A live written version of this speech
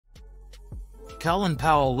Colin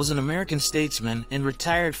Powell was an American statesman and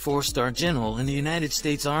retired four-star general in the United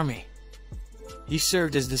States Army. He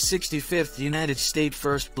served as the 65th United States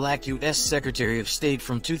First Black U.S. Secretary of State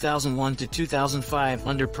from 2001 to 2005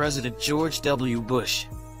 under President George W. Bush.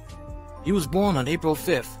 He was born on April 5,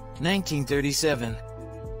 1937,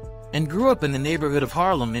 and grew up in the neighborhood of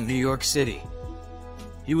Harlem in New York City.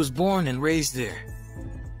 He was born and raised there,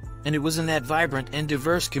 and it was in that vibrant and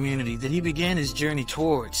diverse community that he began his journey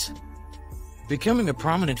towards becoming a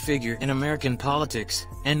prominent figure in American politics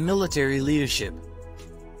and military leadership.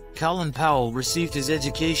 Colin Powell received his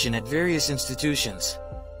education at various institutions.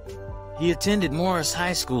 He attended Morris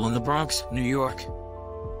High School in the Bronx, New York.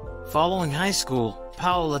 Following high school,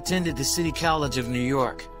 Powell attended the City College of New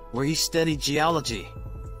York, where he studied geology.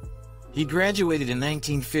 He graduated in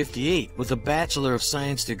 1958 with a Bachelor of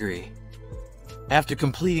Science degree. After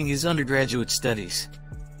completing his undergraduate studies,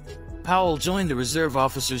 Powell joined the Reserve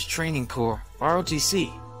Officers Training Corps,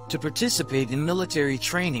 ROTC, to participate in military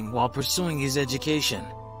training while pursuing his education.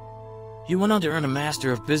 He went on to earn a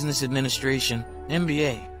Master of Business Administration,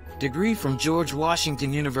 MBA, degree from George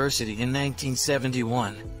Washington University in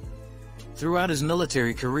 1971. Throughout his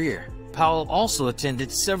military career, Powell also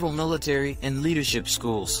attended several military and leadership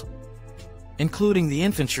schools, including the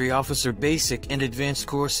Infantry Officer Basic and Advanced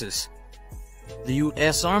Courses, the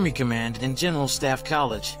U.S. Army Command and General Staff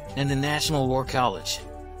College, and the National War College.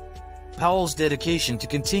 Powell's dedication to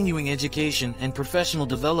continuing education and professional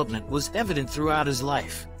development was evident throughout his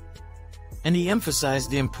life, and he emphasized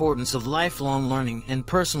the importance of lifelong learning and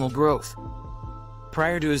personal growth.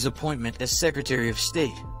 Prior to his appointment as Secretary of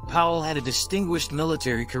State, Powell had a distinguished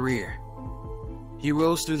military career. He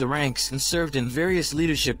rose through the ranks and served in various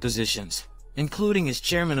leadership positions, including as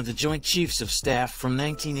Chairman of the Joint Chiefs of Staff from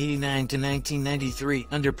 1989 to 1993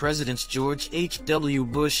 under Presidents George H.W.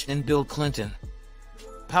 Bush and Bill Clinton.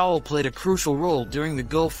 Powell played a crucial role during the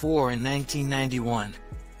Gulf War in 1991.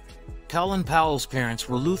 Colin Powell's parents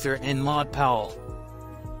were Luther and Maud Powell.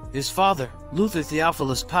 His father, Luther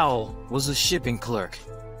Theophilus Powell, was a shipping clerk,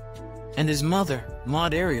 and his mother,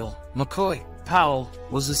 Maud Ariel McCoy Powell,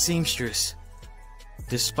 was a seamstress.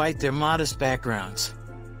 Despite their modest backgrounds,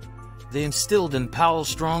 they instilled in Powell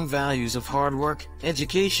strong values of hard work,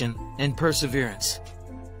 education, and perseverance,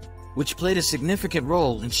 which played a significant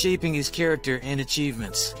role in shaping his character and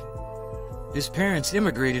achievements. His parents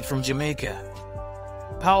immigrated from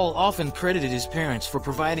Jamaica. Powell often credited his parents for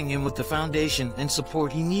providing him with the foundation and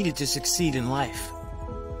support he needed to succeed in life.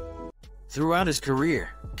 Throughout his career,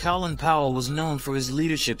 Colin Powell was known for his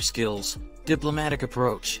leadership skills, diplomatic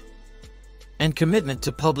approach, and commitment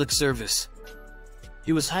to public service.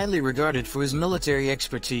 He was highly regarded for his military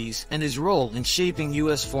expertise and his role in shaping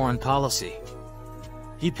U.S. foreign policy.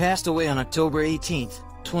 He passed away on October 18,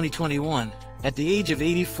 2021, at the age of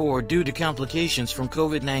 84 due to complications from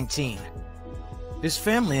COVID-19. His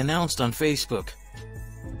family announced on Facebook.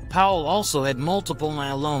 Powell also had multiple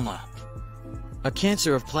myeloma, a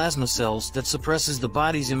cancer of plasma cells that suppresses the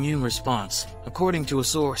body's immune response, according to a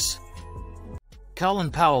source. Colin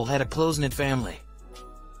Powell had a close-knit family.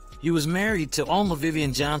 He was married to Alma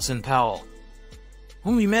Vivian Johnson Powell,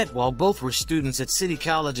 whom he met while both were students at City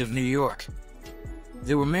College of New York.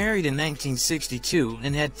 They were married in 1962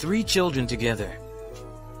 and had 3 children together.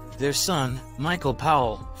 Their son, Michael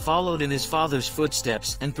Powell, followed in his father's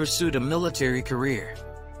footsteps and pursued a military career,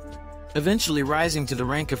 eventually rising to the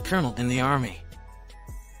rank of colonel in the Army.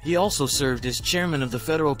 He also served as chairman of the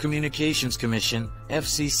Federal Communications Commission,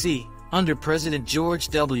 FCC, under President George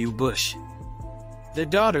W. Bush. Their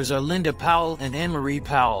daughters are Linda Powell and Anne-Marie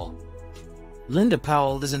Powell. Linda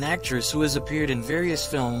Powell is an actress who has appeared in various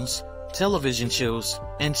films, television shows,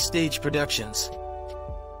 and stage productions.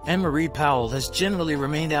 Anne-Marie Powell has generally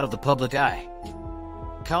remained out of the public eye.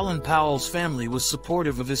 Colin Powell's family was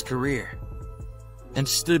supportive of his career and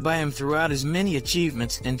stood by him throughout his many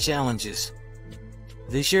achievements and challenges.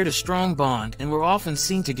 They shared a strong bond and were often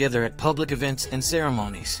seen together at public events and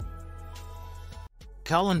ceremonies.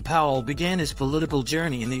 Colin Powell began his political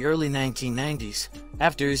journey in the early 1990s,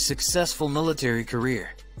 after his successful military career,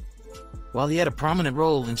 while he had a prominent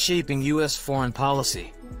role in shaping U.S. foreign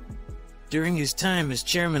policy. During his time as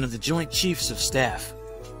chairman of the Joint Chiefs of Staff,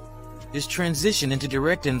 his transition into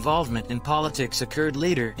direct involvement in politics occurred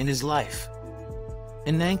later in his life.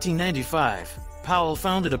 In 1995, Powell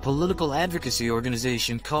founded a political advocacy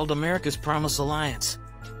organization called America's Promise Alliance,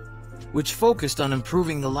 which focused on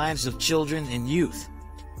improving the lives of children and youth.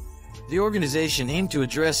 The organization aimed to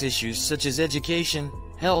address issues such as education,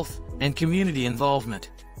 health, and community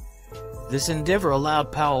involvement. This endeavor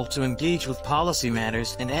allowed Powell to engage with policy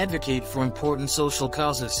matters and advocate for important social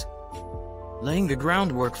causes. laying the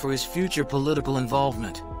groundwork for his future political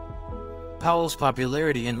involvement. Powell's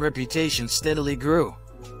popularity and reputation steadily grew,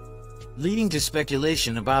 leading to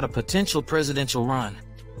speculation about a potential presidential run.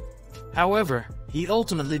 However, he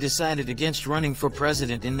ultimately decided against running for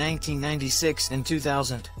president in 1996 and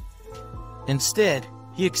 2000. Instead,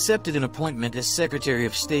 he accepted an appointment as Secretary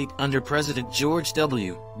of State under President George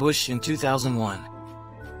W. Bush in 2001.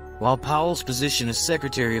 While Powell's position as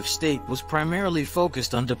Secretary of State was primarily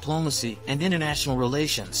focused on diplomacy and international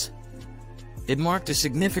relations, it marked a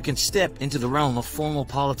significant step into the realm of formal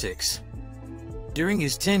politics. During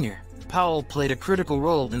his tenure, Powell played a critical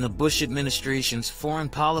role in the Bush administration's foreign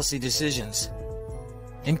policy decisions,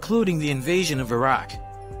 including the invasion of Iraq.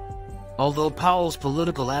 Although Powell's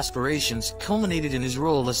political aspirations culminated in his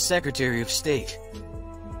role as Secretary of State,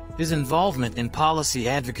 his involvement in policy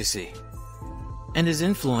advocacy and his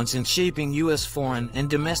influence in shaping U.S. foreign and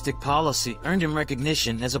domestic policy earned him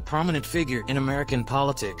recognition as a prominent figure in American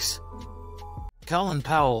politics. Colin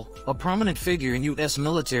Powell, a prominent figure in U.S.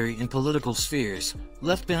 military and political spheres,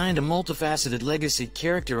 left behind a multifaceted legacy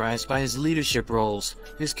characterized by his leadership roles,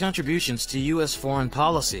 his contributions to U.S. foreign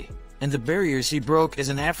policy, and the barriers he broke as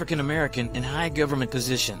an African American in high government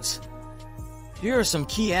positions. Here are some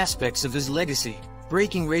key aspects of his legacy: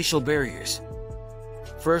 breaking racial barriers.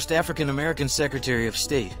 First African American Secretary of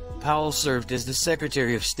State, Powell served as the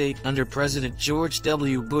Secretary of State under President George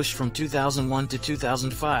W. Bush from 2001 to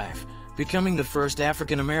 2005, becoming the first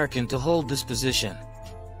African American to hold this position.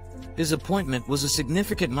 His appointment was a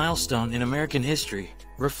significant milestone in American history,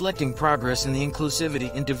 reflecting progress in the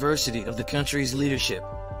inclusivity and diversity of the country's leadership.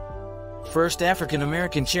 First African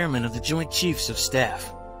American Chairman of the Joint Chiefs of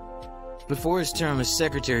Staff. Before his term as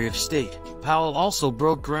Secretary of State, Powell also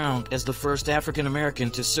broke ground as the first African American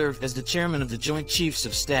to serve as the Chairman of the Joint Chiefs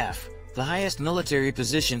of Staff, the highest military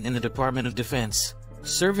position in the Department of Defense,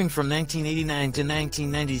 serving from 1989 to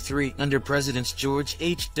 1993 under Presidents George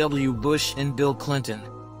H.W. Bush and Bill Clinton.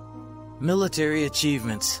 Military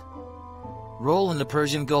achievements. Role in the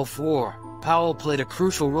Persian Gulf War. Powell played a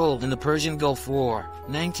crucial role in the Persian Gulf War,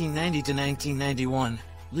 1990 to 1991,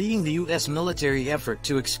 leading the U.S. military effort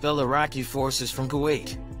to expel Iraqi forces from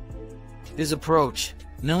Kuwait. His approach,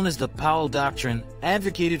 known as the Powell Doctrine,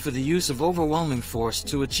 advocated for the use of overwhelming force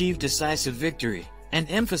to achieve decisive victory, and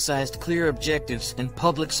emphasized clear objectives and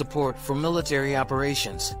public support for military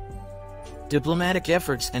operations. Diplomatic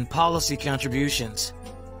efforts and policy contributions.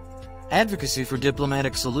 Advocacy for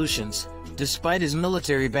diplomatic solutions. Despite his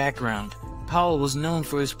military background, Powell was known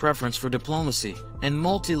for his preference for diplomacy and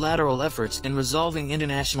multilateral efforts in resolving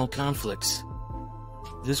international conflicts.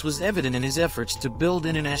 This was evident in his efforts to build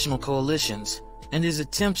international coalitions and his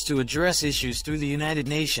attempts to address issues through the United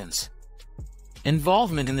Nations.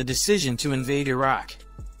 Involvement in the decision to invade Iraq.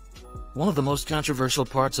 One of the most controversial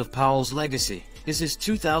parts of Powell's legacy is his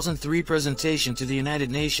 2003 presentation to the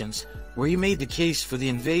United Nations, where he made the case for the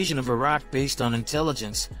invasion of Iraq based on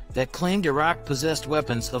intelligence that claimed Iraq possessed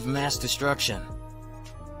weapons of mass destruction.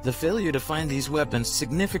 The failure to find these weapons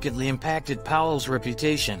significantly impacted Powell's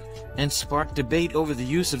reputation and sparked debate over the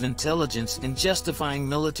use of intelligence in justifying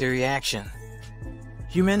military action.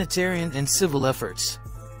 Humanitarian and civil efforts.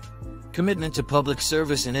 Commitment to public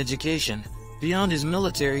service and education. Beyond his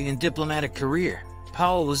military and diplomatic career,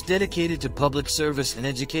 Powell was dedicated to public service and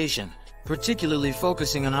education, particularly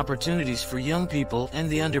focusing on opportunities for young people and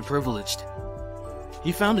the underprivileged.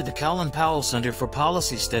 He founded the Colin Powell Center for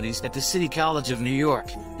Policy Studies at the City College of New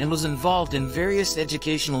York and was involved in various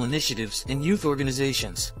educational initiatives and youth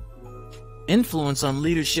organizations. Influence on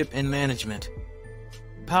leadership and management.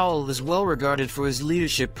 Powell is well regarded for his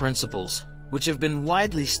leadership principles, which have been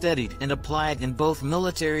widely studied and applied in both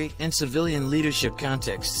military and civilian leadership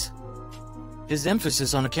contexts. His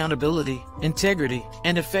emphasis on accountability, integrity,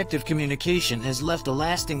 and effective communication has left a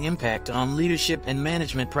lasting impact on leadership and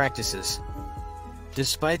management practices.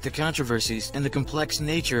 Despite the controversies and the complex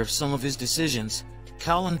nature of some of his decisions,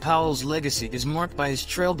 Colin Powell's legacy is marked by his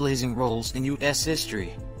trailblazing roles in U.S.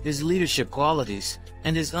 history, his leadership qualities,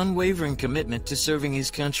 and his unwavering commitment to serving his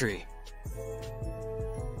country.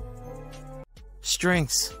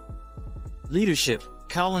 Strengths. Leadership.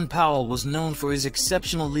 Colin Powell was known for his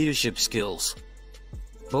exceptional leadership skills,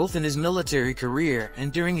 both in his military career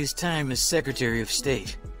and during his time as Secretary of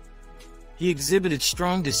State. He exhibited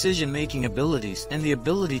strong decision-making abilities and the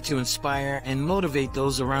ability to inspire and motivate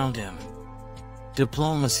those around him.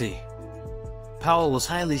 Diplomacy. Powell was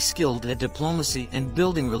highly skilled at diplomacy and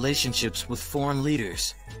building relationships with foreign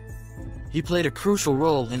leaders. He played a crucial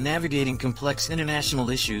role in navigating complex international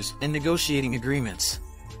issues and negotiating agreements.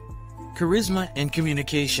 Charisma and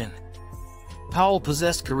communication. Powell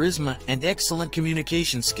possessed charisma and excellent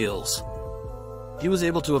communication skills. he was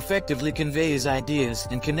able to effectively convey his ideas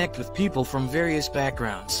and connect with people from various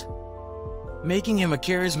backgrounds, making him a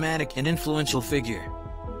charismatic and influential figure.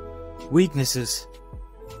 Weaknesses.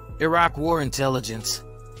 Iraq War intelligence.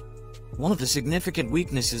 One of the significant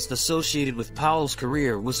weaknesses associated with Powell's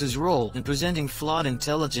career was his role in presenting flawed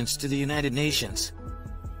intelligence to the United Nations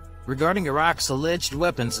regarding Iraq's alleged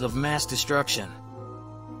weapons of mass destruction.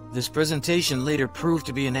 This presentation later proved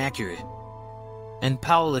to be inaccurate, and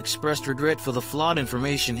Powell expressed regret for the flawed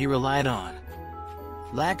information he relied on.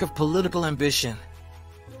 Lack of political ambition.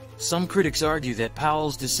 Some critics argue that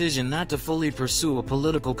Powell's decision not to fully pursue a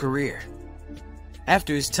political career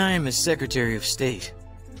after his time as Secretary of State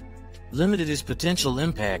limited his potential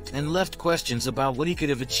impact and left questions about what he could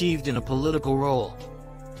have achieved in a political role.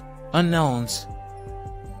 Unknowns.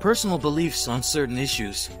 Personal beliefs on certain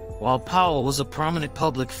issues. While Powell was a prominent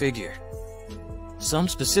public figure, some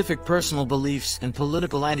specific personal beliefs and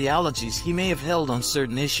political ideologies he may have held on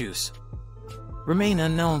certain issues remain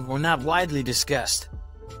unknown or not widely discussed.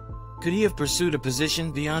 Could he have pursued a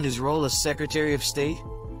position beyond his role as Secretary of State,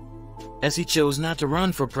 as he chose not to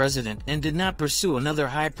run for president and did not pursue another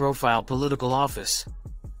high-profile political office?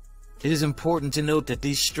 It is important to note that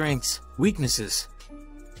these strengths, weaknesses,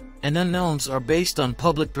 and unknowns are based on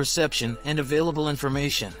public perception and available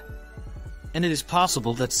information, and it is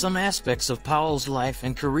possible that some aspects of Powell's life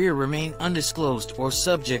and career remain undisclosed or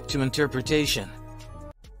subject to interpretation.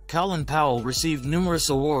 Colin Powell received numerous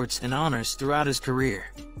awards and honors throughout his career.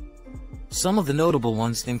 Some of the notable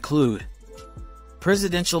ones include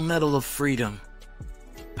Presidential Medal of Freedom.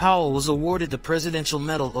 Powell was awarded the Presidential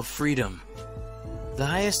Medal of Freedom, the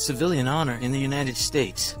highest civilian honor in the United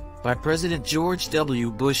States, by President George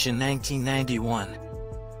W. Bush in 1991.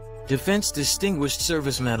 Defense Distinguished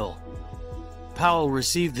Service Medal. Powell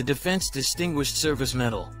received the Defense Distinguished Service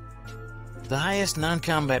Medal, the highest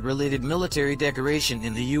non-combat related military decoration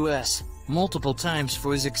in the U.S., multiple times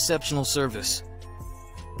for his exceptional service.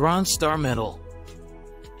 Bronze Star Medal.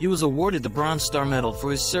 He was awarded the Bronze Star Medal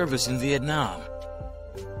for his service in Vietnam,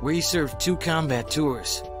 where he served 2 combat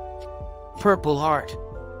tours. Purple Heart.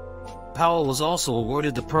 Powell was also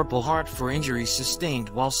awarded the Purple Heart for injuries sustained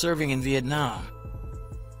while serving in Vietnam.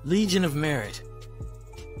 Legion of Merit.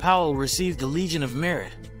 Powell received the Legion of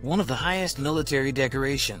Merit, one of the highest military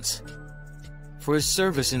decorations, for his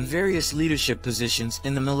service in various leadership positions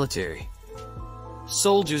in the military.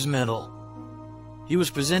 Soldier's Medal. He was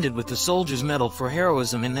presented with the Soldier's Medal for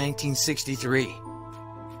heroism in 1963,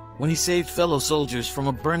 when he saved fellow soldiers from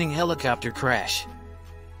a burning helicopter crash.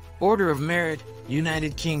 Order of Merit,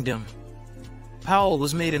 United Kingdom. Powell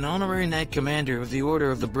was made an Honorary Knight Commander of the Order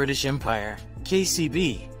of the British Empire,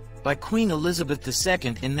 KCB, by Queen Elizabeth II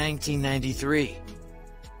in 1993.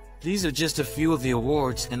 These are just a few of the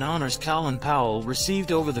awards and honors Colin Powell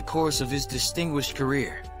received over the course of his distinguished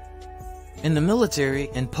career in the military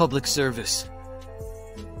and public service.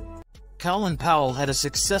 Colin Powell had a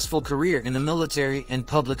successful career in the military and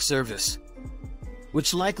public service,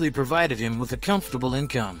 which likely provided him with a comfortable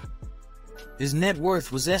income. His net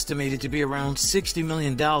worth was estimated to be around $60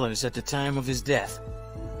 million at the time of his death.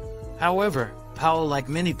 However, Powell, like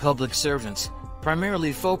many public servants,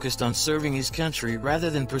 primarily focused on serving his country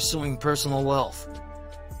rather than pursuing personal wealth.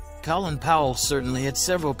 Colin Powell certainly had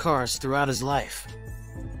several cars throughout his life.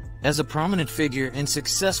 As a prominent figure and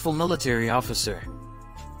successful military officer,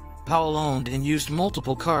 Powell owned and used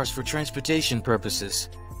multiple cars for transportation purposes.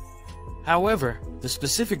 However, the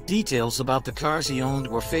specific details about the cars he owned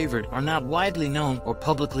or favored are not widely known or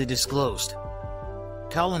publicly disclosed.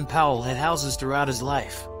 Colin Powell had houses throughout his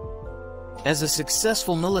life. As a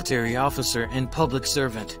successful military officer and public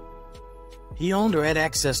servant, he owned or had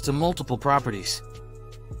access to multiple properties.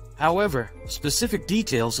 However, specific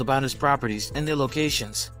details about his properties and their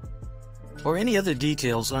locations, or any other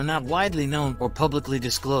details, are not widely known or publicly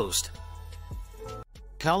disclosed.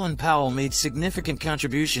 Colin Powell made significant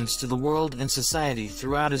contributions to the world and society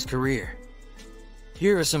throughout his career.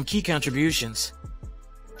 Here are some key contributions.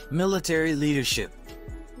 Military leadership.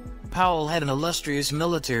 Powell had an illustrious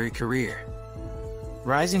military career,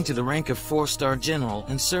 rising to the rank of 4-star general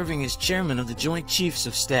and serving as chairman of the Joint Chiefs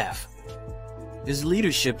of Staff. His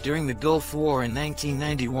leadership during the Gulf War in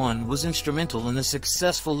 1991 was instrumental in the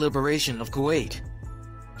successful liberation of Kuwait.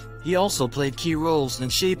 He also played key roles in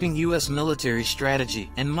shaping U.S. military strategy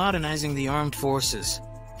and modernizing the armed forces.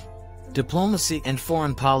 Diplomacy and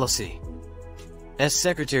foreign policy. As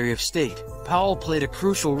Secretary of State, Powell played a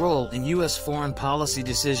crucial role in U.S. foreign policy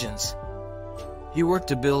decisions. He worked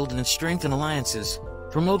to build and strengthen alliances,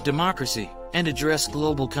 promote democracy, and address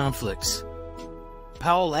global conflicts.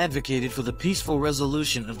 Powell advocated for the peaceful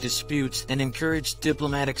resolution of disputes and encouraged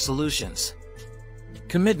diplomatic solutions.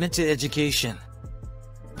 Commitment to education.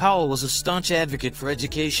 Powell was a staunch advocate for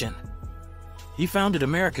education. He founded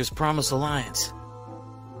America's Promise Alliance,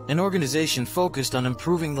 an organization focused on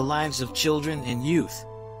improving the lives of children and youth.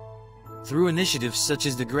 Through initiatives such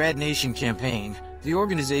as the Grad Nation campaign, the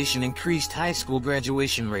organization increased high school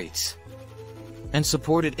graduation rates and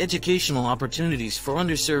supported educational opportunities for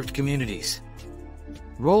underserved communities.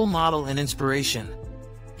 Role model and inspiration.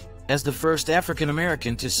 As the first African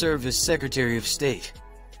American to serve as Secretary of State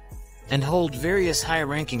and hold various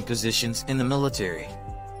high-ranking positions in the military,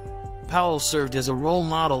 Powell served as a role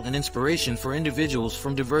model and inspiration for individuals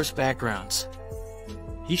from diverse backgrounds.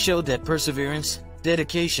 He showed that perseverance,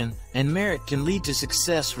 dedication, and merit can lead to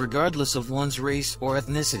success regardless of one's race or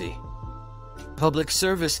ethnicity. Public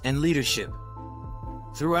service and leadership.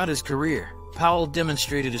 Throughout his career, Powell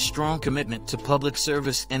demonstrated a strong commitment to public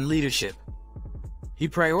service and leadership. He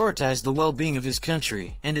prioritized the well-being of his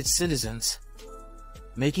country and its citizens,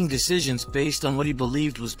 making decisions based on what he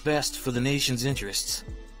believed was best for the nation's interests.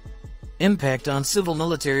 Impact on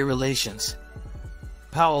civil-military relations.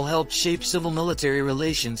 Powell helped shape civil-military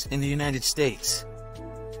relations in the United States,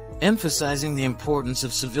 emphasizing the importance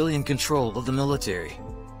of civilian control of the military.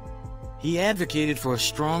 He advocated for a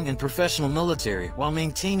strong and professional military while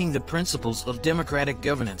maintaining the principles of democratic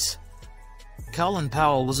governance. Colin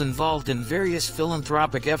Powell was involved in various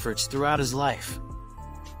philanthropic efforts throughout his life.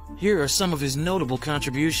 Here are some of his notable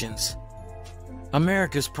contributions.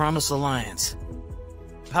 America's Promise Alliance.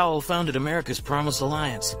 Powell founded America's Promise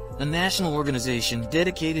Alliance, a national organization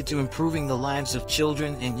dedicated to improving the lives of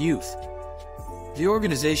children and youth. The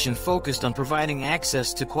organization focused on providing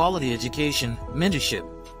access to quality education, mentorship,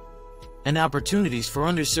 and opportunities for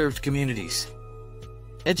underserved communities.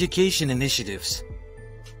 Education initiatives.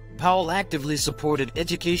 Powell actively supported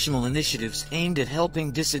educational initiatives aimed at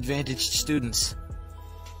helping disadvantaged students.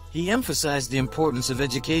 He emphasized the importance of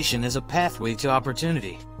education as a pathway to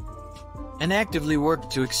opportunity, and actively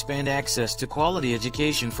worked to expand access to quality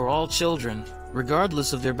education for all children,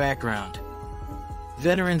 regardless of their background.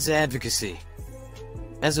 Veterans advocacy.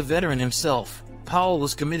 As a veteran himself, Powell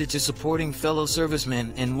was committed to supporting fellow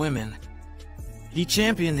servicemen and women. He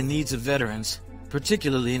championed the needs of veterans,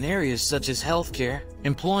 particularly in areas such as healthcare,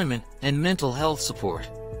 employment, and mental health support.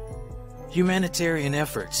 Humanitarian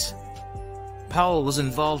efforts. Powell was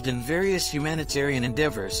involved in various humanitarian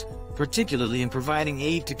endeavors, particularly in providing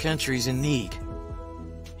aid to countries in need.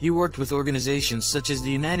 He worked with organizations such as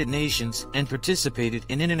the United Nations and participated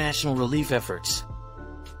in international relief efforts,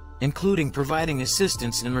 including providing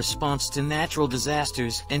assistance in response to natural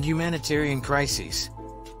disasters and humanitarian crises.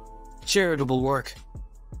 Charitable work.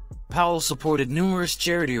 Powell supported numerous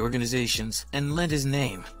charity organizations and lent his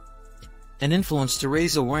name and influence to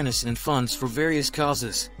raise awareness and funds for various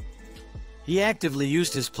causes. He actively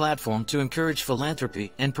used his platform to encourage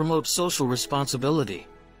philanthropy and promote social responsibility.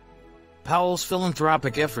 Powell's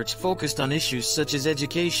philanthropic efforts focused on issues such as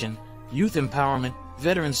education, youth empowerment,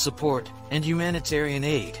 veterans support, and humanitarian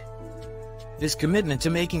aid. His commitment to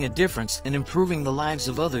making a difference and improving the lives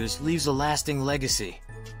of others leaves a lasting legacy.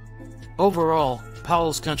 Overall,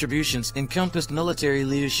 Powell's contributions encompassed military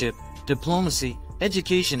leadership, diplomacy,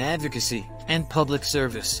 education advocacy, and public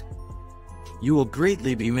service. You will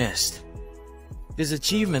greatly be missed. His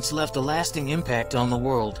achievements left a lasting impact on the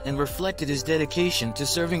world and reflected his dedication to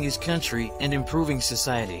serving his country and improving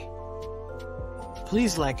society.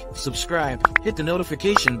 Please like, subscribe, hit the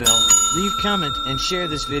notification bell, leave comment, and share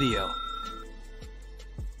this video.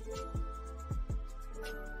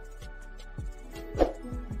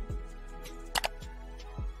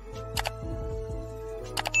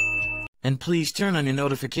 And please turn on your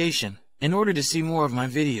notification in order to see more of my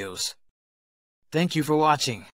videos. Thank you for watching.